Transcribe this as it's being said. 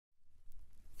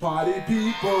Party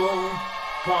people,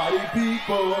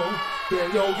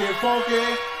 can yo get funky?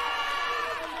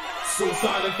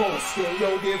 Soulsonic folks, can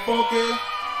yo get funky?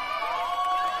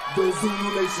 The Zulu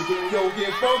Nation, can yo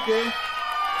get funky?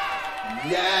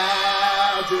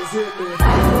 Yeah, just hit me.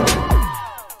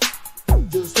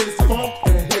 Just taste the funk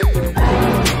and hit me.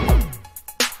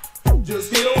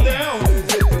 Just get on down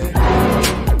and hit me.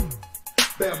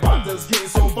 Bambaataa's getting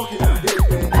so funky now, hit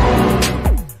me.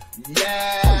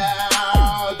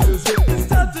 Yeah, just hit me. It's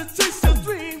time to chase your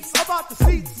dreams about the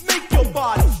seats. Make your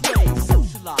body sway,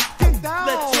 socialize. Get down.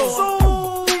 Let your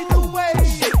soul lead the way.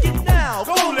 Shake it now.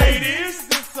 Go, ladies.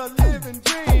 It's a living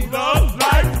dream. Love,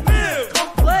 life, live.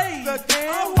 Come play the game.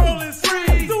 Our world is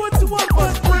free. Do what you want,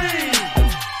 but free.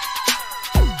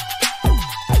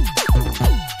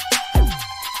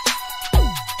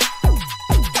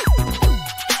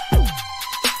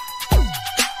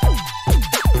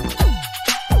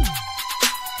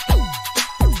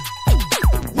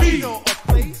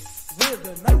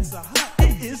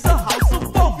 It's a house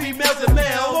of both females and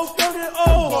males. Both young and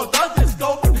old. Or does it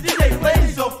go? The DJ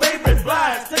plays your favorite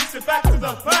blast. Takes it back to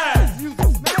the past.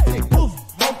 Music's magic. Poof.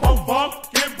 Bump, bump,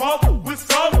 bump. Get bumped with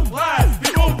some blast.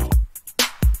 People.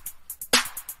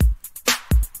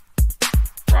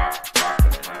 Rock to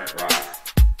the planet rock.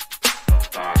 Don't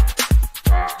stop.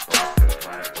 Rock to the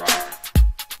planet rock.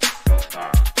 Don't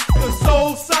stop. The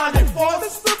Soulsonic force.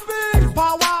 It's the big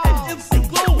power. And MC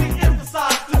G.L.O.B.E. we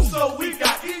emphasize through, so we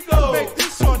got ego. Make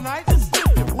this your night, just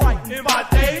live it right. In my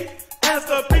day, as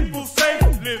the people say,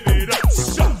 live it up.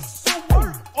 Shucks. So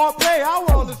work or play, our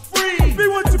world is free. Be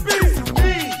what you be to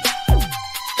me.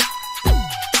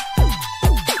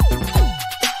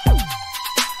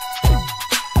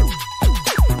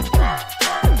 Rock to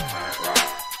the planet rock.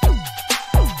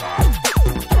 Don't stop.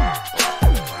 Rock to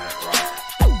the planet rock.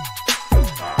 Don't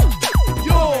stop.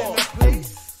 You're in a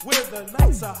place where the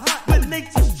nights are hot, where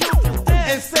nature's children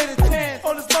dance and say the chant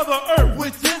on this mother earth,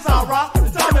 which is our rock. The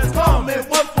time has come and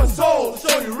work for soul.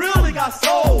 Show you really got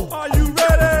soul. Are you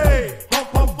ready?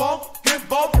 Pump, pump, pump, get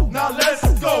bumped. Now let's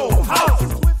go. House.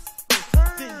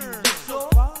 Then you lift your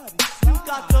body. You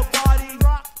got the body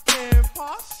rockin'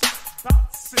 posh.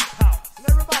 Bounce and pounce. And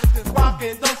everybody just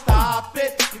rockin', don't stop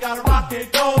it. You gotta rock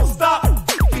it, don't stop.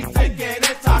 Keep ticking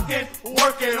and talking,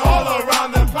 working all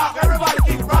around the clock. Everybody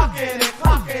keep rocking and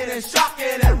clocking and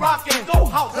shocking and rocking. Go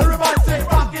house. Everybody say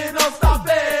rockin', don't stop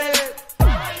it.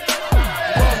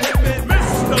 Well, hit me,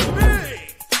 Mr. Big.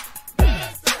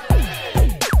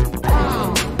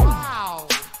 Wow, wow.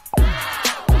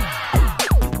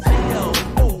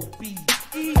 G.L.O.B.E.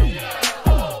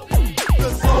 The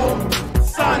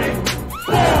Soulsonic.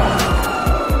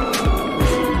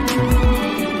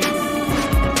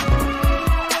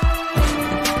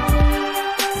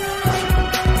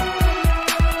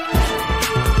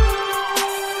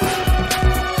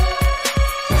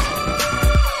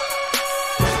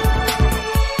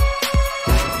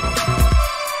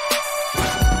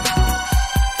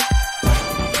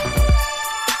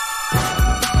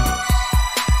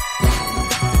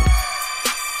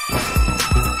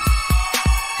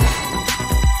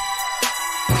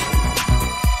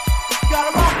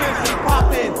 Gotta rock and keep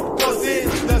poppin', 'cause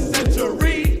in the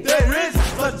century there is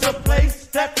such a place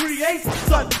that creates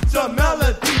such a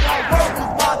melody. Our world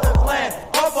was by the land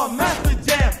of a master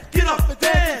jam. Get up and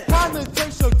dance, time to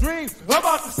chase your dreams.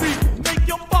 About to see, make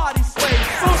your body sway,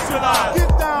 socialize. Get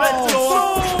down, let your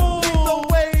soul lead the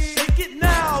way. Shake it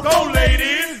now, go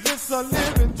ladies. It's a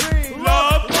living dream.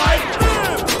 Love, life,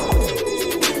 live.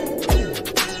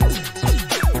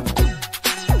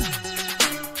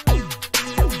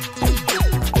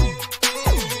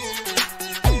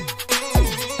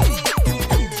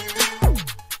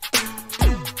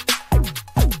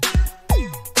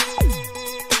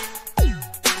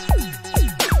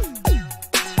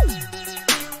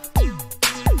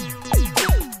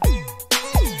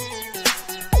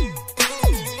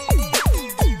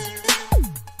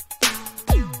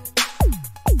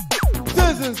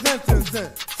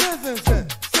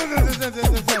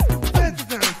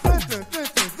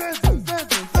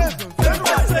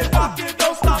 Everybody say rockin',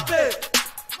 don't stop it.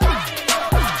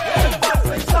 Everybody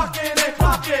say shockin' and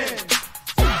clockin'.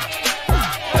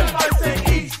 Everybody say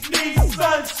each needs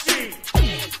sunshine.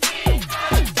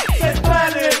 Say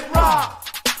planet rock.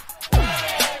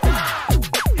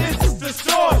 It's the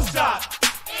short shot.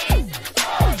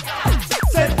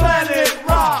 Say planet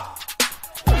rock.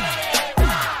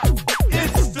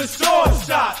 It's the short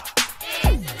shot.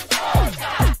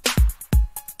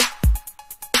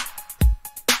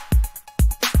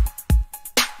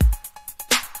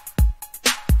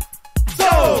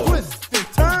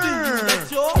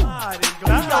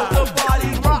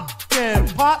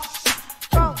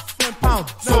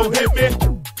 hit me.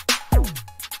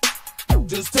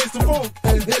 Just taste the funk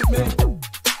and hit me.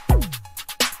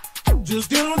 Just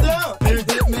get on down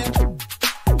and hit me.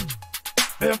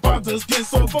 Bambaataa get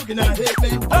so funky now hit me.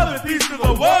 Other piece of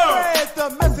the world. Spread the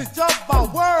message of my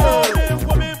world. Men,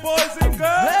 women, boys, and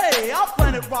girls. Hey, our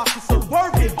planet rock is so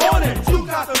work it on it. You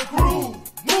got the groove.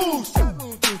 Move,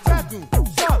 tattoo,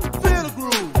 shut, feel the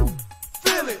groove.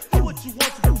 Feel it. Do what you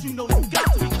want to, but you know you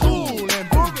got to be cool and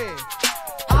boogie.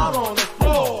 Out on the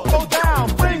floor. Go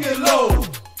down, bring it low.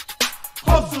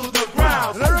 Close to the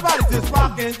ground. And everybody just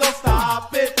rockin', don't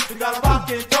stop it. You gotta rock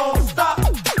it, don't stop.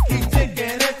 Keep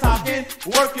thinking and talking,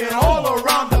 working all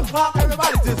around the clock.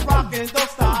 Everybody just rockin', don't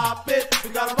stop it. You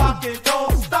gotta rock it,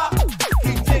 don't stop.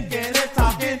 Keep thinking and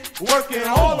talking, working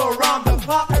all around the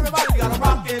clock. Everybody gotta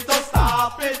rock it, don't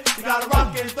stop it. You gotta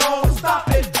rock it, don't stop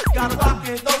it. You gotta rock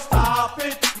it, don't stop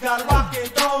it. You gotta rock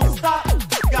it, don't stop.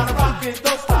 You gotta rock it,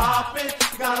 don't stop.